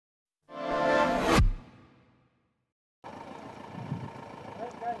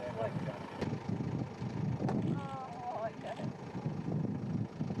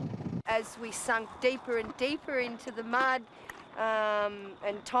as we sunk deeper and deeper into the mud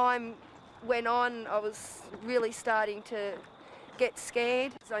and time went on, I was really starting to get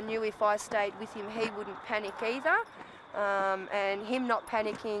scared. I knew if I stayed with him, he wouldn't panic either, and him not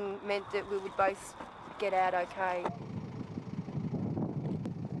panicking meant that we would both get out okay.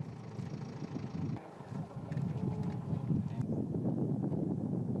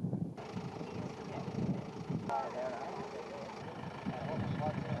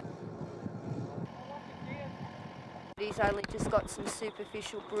 He's only just got some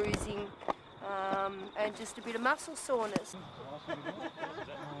superficial bruising and just a bit of muscle soreness.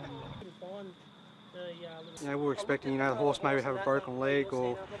 You know, we were expecting, the horse maybe have a broken leg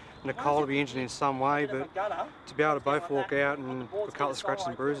or Nicole to be injured in some way, but to be able to both walk out and a couple of scratches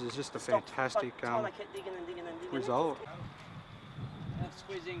and bruises is just a fantastic result.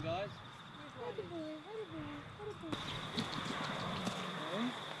 Squeeze in, guys.